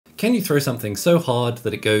Can you throw something so hard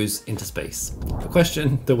that it goes into space? A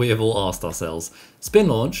question that we have all asked ourselves.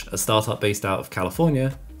 SpinLaunch, a startup based out of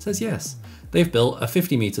California, says yes. They've built a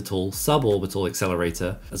 50-meter tall suborbital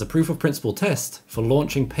accelerator as a proof of principle test for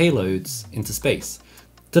launching payloads into space.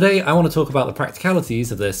 Today, I want to talk about the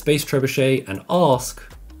practicalities of their space trebuchet and ask,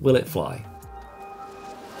 will it fly?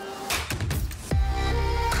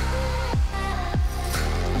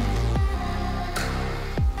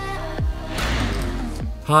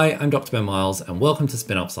 Hi, I'm Dr. Ben Miles and welcome to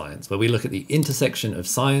Spin Up Science, where we look at the intersection of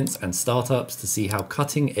science and startups to see how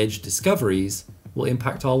cutting-edge discoveries will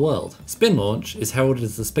impact our world. SpinLaunch is heralded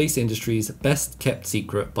as the space industry's best kept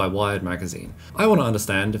secret by Wired magazine. I want to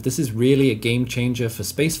understand if this is really a game changer for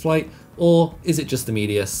spaceflight, or is it just the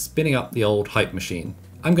media spinning up the old hype machine?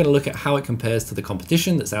 I'm going to look at how it compares to the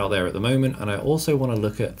competition that's out there at the moment, and I also want to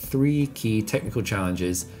look at 3 key technical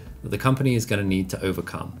challenges that the company is going to need to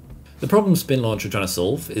overcome. The problem SpinLaunch are trying to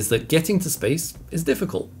solve is that getting to space is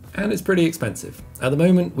difficult and it's pretty expensive. At the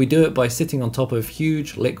moment, we do it by sitting on top of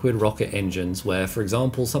huge liquid rocket engines where, for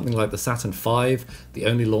example, something like the Saturn V, the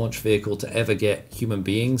only launch vehicle to ever get human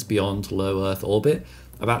beings beyond low Earth orbit,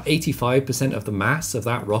 about 85% of the mass of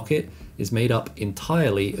that rocket is made up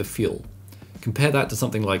entirely of fuel. Compare that to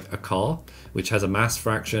something like a car, which has a mass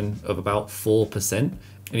fraction of about 4%, and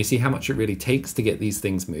you see how much it really takes to get these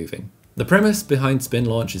things moving. The premise behind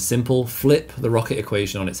SpinLaunch is simple: flip the rocket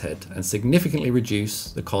equation on its head and significantly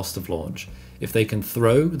reduce the cost of launch. If they can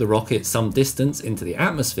throw the rocket some distance into the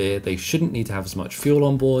atmosphere, they shouldn't need to have as much fuel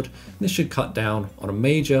on board, and this should cut down on a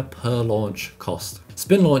major per launch cost.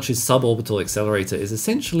 SpinLaunch's suborbital accelerator is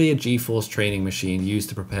essentially a G-force training machine used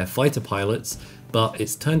to prepare fighter pilots, but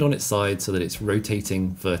it's turned on its side so that it's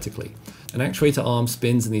rotating vertically. An actuator arm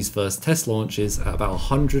spins in these first test launches at about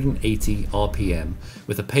 180 RPM,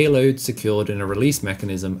 with a payload secured in a release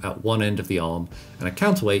mechanism at one end of the arm and a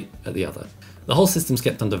counterweight at the other. The whole system's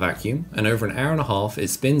kept under vacuum, and over an hour and a half it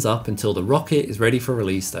spins up until the rocket is ready for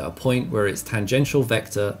release at a point where its tangential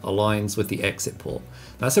vector aligns with the exit port.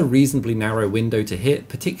 That's a reasonably narrow window to hit,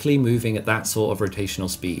 particularly moving at that sort of rotational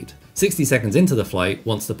speed. 60 seconds into the flight,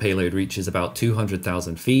 once the payload reaches about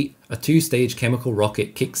 200,000 feet, a 2-stage chemical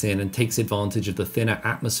rocket kicks in and takes advantage of the thinner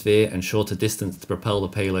atmosphere and shorter distance to propel the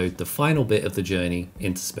payload the final bit of the journey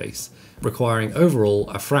into space, requiring overall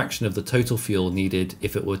a fraction of the total fuel needed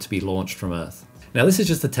if it were to be launched from Earth. Now, this is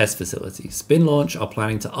just a test facility. SpinLaunch are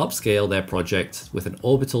planning to upscale their project with an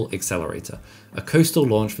orbital accelerator, a coastal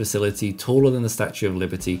launch facility taller than the Statue of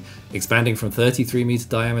Liberty, expanding from 33-meter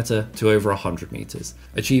diameter to over 100 meters,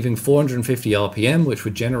 achieving 450 RPM, which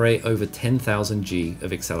would generate over 10,000 G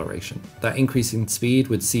of acceleration. That increase in speed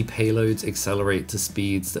would see payloads accelerate to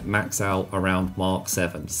speeds that max out around Mach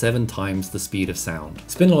 7 times the speed of sound.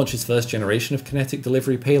 SpinLaunch's first generation of kinetic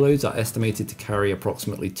delivery payloads are estimated to carry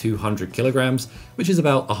approximately 200 kilograms, which is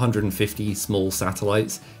about 150 small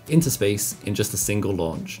satellites, into space in just a single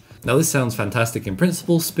launch. Now, this sounds fantastic in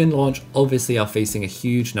principle. SpinLaunch obviously are facing a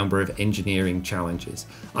huge number of engineering challenges.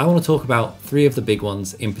 I want to talk about 3 of the big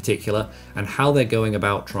ones in particular and how they're going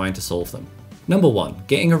about trying to solve them. Number 1,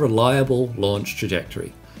 getting a reliable launch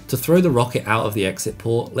trajectory. To throw the rocket out of the exit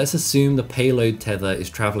port, let's assume the payload tether is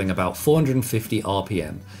traveling about 450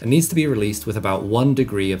 RPM and needs to be released with about 1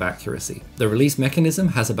 degree of accuracy. The release mechanism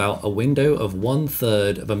has about a window of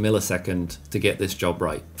 1/3 of a millisecond to get this job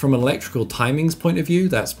right. From an electrical timings point of view,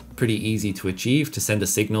 that's pretty easy to achieve, to send a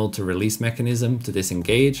signal to release mechanism to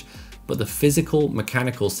disengage, but the physical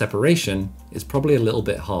mechanical separation is probably a little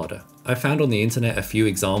bit harder. I found on the internet a few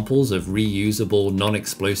examples of reusable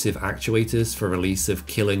non-explosive actuators for release of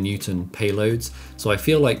kilonewton payloads, so I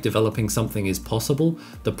feel like developing something is possible.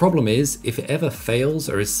 The problem is, if it ever fails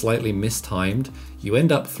or is slightly mistimed, you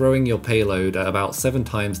end up throwing your payload at about 7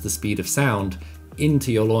 times the speed of sound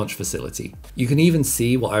into your launch facility. You can even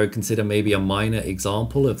see what I would consider maybe a minor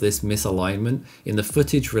example of this misalignment in the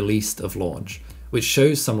footage released of launch, which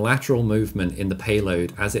shows some lateral movement in the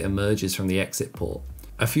payload as it emerges from the exit port.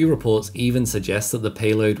 A few reports even suggest that the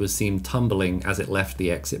payload was seen tumbling as it left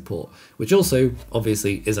the exit port, which also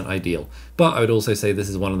obviously isn't ideal. But I would also say this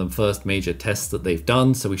is one of the first major tests that they've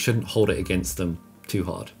done, so we shouldn't hold it against them too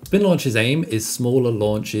hard. SpinLaunch's aim is smaller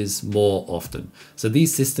launches more often, so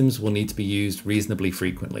these systems will need to be used reasonably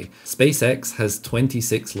frequently. SpaceX has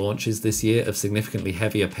 26 launches this year of significantly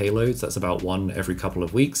heavier payloads, that's about 1 every couple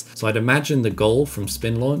of weeks, so I'd imagine the goal from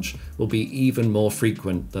SpinLaunch will be even more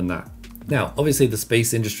frequent than that. Now, obviously the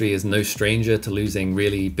space industry is no stranger to losing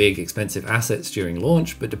really big, expensive assets during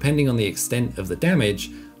launch, but depending on the extent of the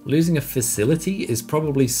damage, losing a facility is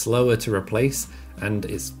probably slower to replace, and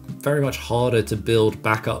it's very much harder to build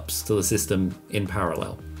backups to the system in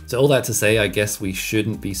parallel. So all that to say, I guess we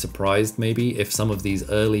shouldn't be surprised maybe if some of these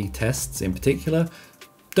early tests in particular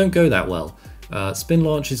don't go that well.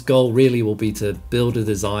 SpinLaunch's goal really will be to build a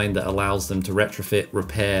design that allows them to retrofit,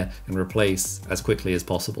 repair, and replace as quickly as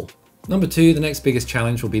possible. Number 2, the next biggest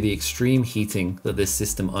challenge will be the extreme heating that this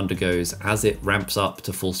system undergoes as it ramps up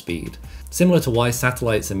to full speed. Similar to why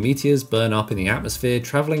satellites and meteors burn up in the atmosphere,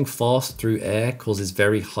 traveling fast through air causes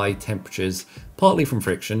very high temperatures, partly from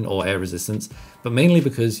friction or air resistance, but mainly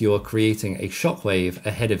because you are creating a shockwave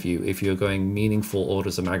ahead of you if you're going meaningful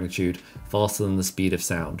orders of magnitude faster than the speed of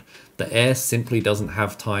sound. The air simply doesn't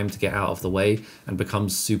have time to get out of the way and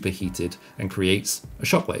becomes superheated and creates a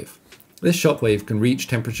shockwave. This shockwave can reach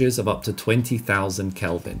temperatures of up to 20,000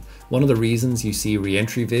 Kelvin. One of the reasons you see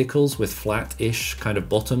re-entry vehicles with flat-ish kind of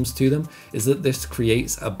bottoms to them is that this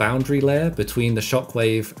creates a boundary layer between the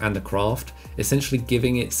shockwave and the craft, essentially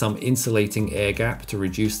giving it some insulating air gap to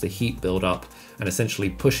reduce the heat buildup and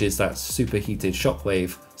essentially pushes that superheated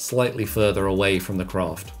shockwave slightly further away from the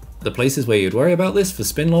craft. The places where you'd worry about this for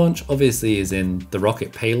SpinLaunch obviously is in the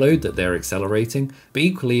rocket payload that they're accelerating, but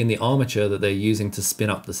equally in the armature that they're using to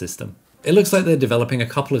spin up the system. It looks like they're developing a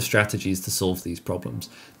couple of strategies to solve these problems.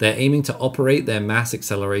 They're aiming to operate their mass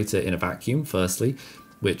accelerator in a vacuum, firstly,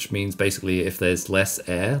 which means basically if there's less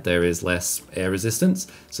air, there is less air resistance,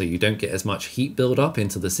 so you don't get as much heat buildup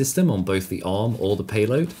into the system on both the arm or the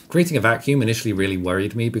payload. Creating a vacuum initially really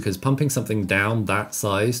worried me because pumping something down that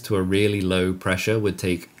size to a really low pressure would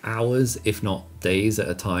take hours, if not days at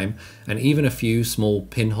a time, and even a few small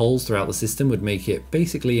pinholes throughout the system would make it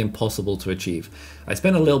basically impossible to achieve. I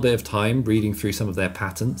spent a little bit of time reading through some of their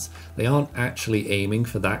patents. They aren't actually aiming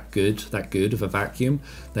for that good of a vacuum.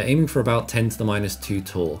 They're aiming for about 10 to the minus 2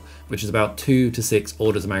 torr, which is about 2 to 6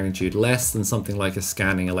 orders of magnitude less than something like a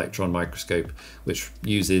scanning electron microscope, which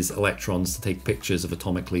uses electrons to take pictures of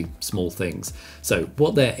atomically small things. So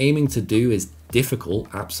what they're aiming to do is difficult,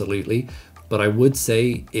 absolutely, but I would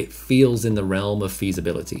say it feels in the realm of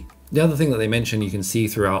feasibility. The other thing that they mention you can see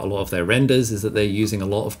throughout a lot of their renders is that they're using a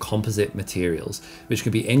lot of composite materials, which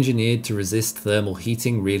can be engineered to resist thermal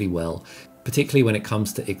heating really well, particularly when it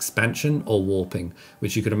comes to expansion or warping,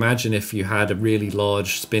 which you could imagine if you had a really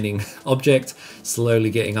large spinning object slowly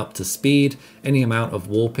getting up to speed, any amount of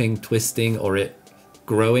warping, twisting, or it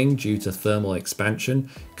growing due to thermal expansion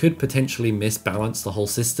could potentially misbalance the whole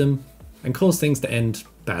system and cause things to end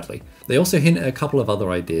badly. They also hint at a couple of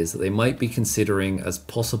other ideas that they might be considering as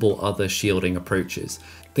possible other shielding approaches.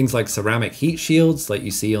 Things like ceramic heat shields like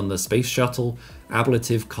you see on the space shuttle,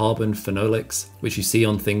 ablative carbon phenolics, which you see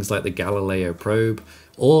on things like the Galileo probe,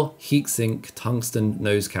 or heat-sink tungsten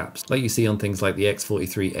nose caps like you see on things like the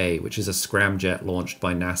X-43A, which is a scramjet launched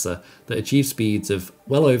by NASA that achieves speeds of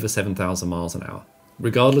well over 7,000 miles an hour.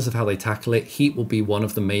 Regardless of how they tackle it, heat will be one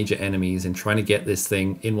of the major enemies in trying to get this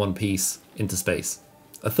thing in one piece into space.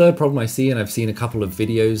 A third problem I see, and I've seen a couple of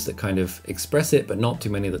videos that kind of express it, but not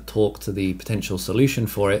too many that talk to the potential solution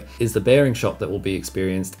for it, is the bearing shock that will be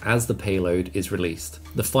experienced as the payload is released.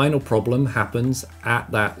 The final problem happens at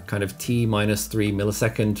that kind of T-3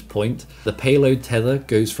 millisecond point. The payload tether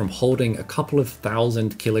goes from holding a couple of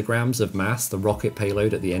thousand kilograms of mass, the rocket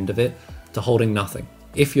payload at the end of it, to holding nothing.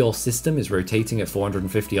 If your system is rotating at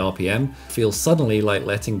 450 RPM, it feels suddenly like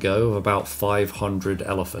letting go of about 500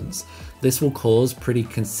 elephants. This will cause pretty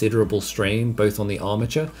considerable strain both on the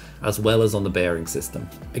armature as well as on the bearing system.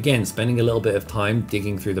 Again, spending a little bit of time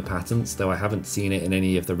digging through the patents, though I haven't seen it in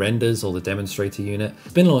any of the renders or the demonstrator unit.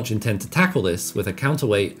 SpinLaunch intend to tackle this with a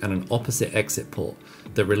counterweight and an opposite exit port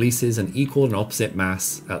that releases an equal and opposite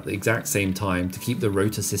mass at the exact same time to keep the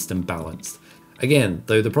rotor system balanced. Again,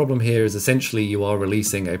 though the problem here is essentially you are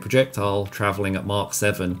releasing a projectile traveling at Mach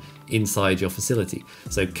 7 inside your facility.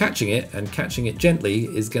 So catching it and catching it gently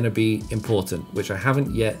is going to be important, which I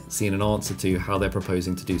haven't yet seen an answer to how they're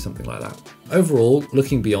proposing to do something like that. Overall,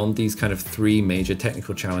 looking beyond these kind of three major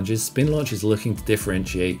technical challenges, SpinLaunch is looking to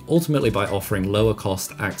differentiate ultimately by offering lower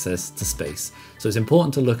cost access to space. So it's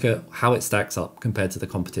important to look at how it stacks up compared to the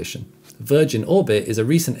competition. Virgin Orbit is a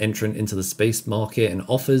recent entrant into the space market and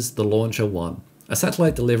offers the Launcher 1. A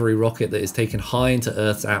satellite delivery rocket that is taken high into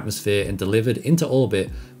Earth's atmosphere and delivered into orbit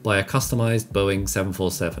by a customized Boeing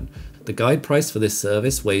 747. The guide price for this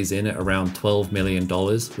service weighs in at around $12 million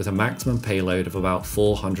with a maximum payload of about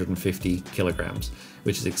 450 kilograms,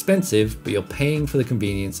 which is expensive, but you're paying for the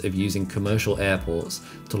convenience of using commercial airports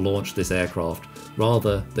to launch this aircraft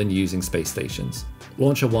rather than using space stations.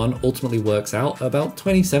 Launcher 1 ultimately works out about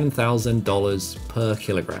 $27,000 per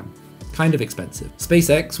kilogram. kind of expensive.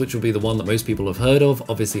 SpaceX, which will be the one that most people have heard of,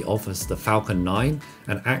 obviously offers the Falcon 9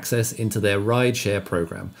 and access into their rideshare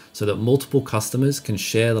program so that multiple customers can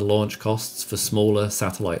share the launch costs for smaller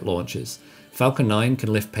satellite launches. Falcon 9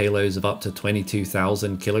 can lift payloads of up to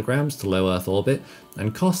 22,000 kilograms to low Earth orbit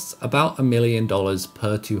and costs about $1 million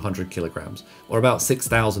per 200 kilograms, or about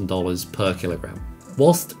 $6,000 per kilogram.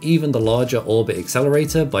 Whilst even the larger Orbit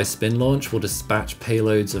Accelerator by SpinLaunch will dispatch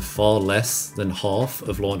payloads of far less than half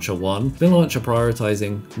of Launcher 1, SpinLaunch are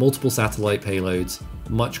prioritizing multiple satellite payloads,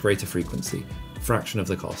 much greater frequency, fraction of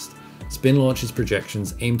the cost. SpinLaunch's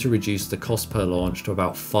projections aim to reduce the cost per launch to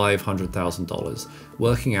about $500,000,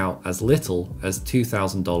 working out as little as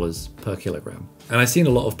 $2,000 per kilogram. And I've seen a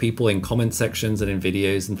lot of people in comment sections and in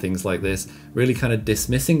videos and things like this really kind of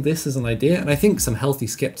dismissing this as an idea, and I think some healthy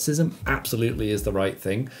skepticism absolutely is the right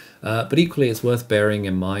thing, but equally it's worth bearing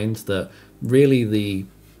in mind that really the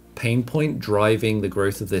pain point driving the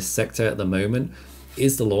growth of this sector at the moment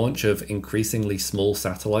is the launch of increasingly small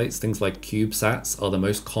satellites. Things like CubeSats are the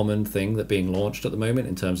most common thing that being launched at the moment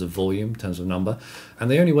in terms of volume, in terms of number, and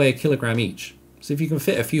they only weigh 1 kilogram each. So if you can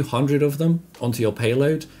fit a few hundred of them onto your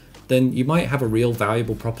payload, then you might have a real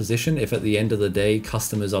valuable proposition if at the end of the day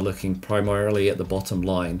customers are looking primarily at the bottom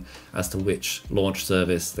line as to which launch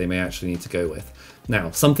service they may actually need to go with.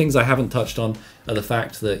 Now, some things I haven't touched on are the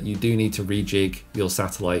fact that you do need to rejig your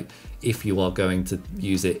satellite if you are going to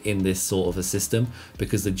use it in this sort of a system,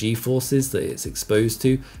 because the G-forces that it's exposed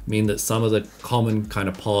to mean that some of the common kind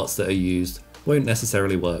of parts that are used won't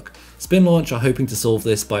necessarily work. SpinLaunch are hoping to solve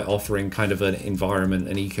this by offering kind of an environment,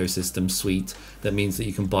 an ecosystem suite that means that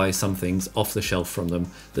you can buy some things off the shelf from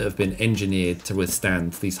them that have been engineered to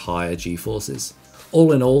withstand these higher G-forces.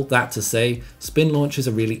 All in all, that to say, SpinLaunch is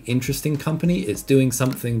a really interesting company. It's doing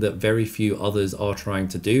something that very few others are trying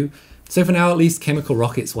to do. So for now, at least, chemical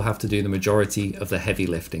rockets will have to do the majority of the heavy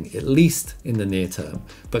lifting, at least in the near term.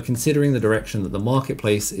 But considering the direction that the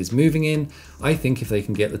marketplace is moving in, I think if they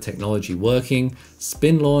can get the technology working,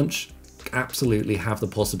 SpinLaunch absolutely have the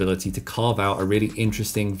possibility to carve out a really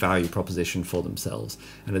interesting value proposition for themselves.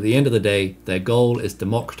 And at the end of the day, their goal is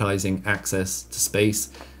democratizing access to space,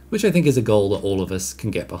 which I think is a goal that all of us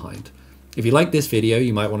can get behind. If you like this video,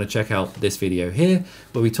 you might want to check out this video here,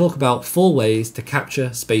 where we talk about 4 ways to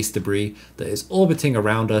capture space debris that is orbiting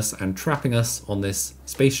around us and trapping us on this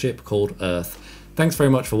spaceship called Earth. Thanks very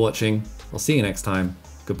much for watching. I'll see you next time.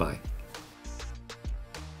 Goodbye.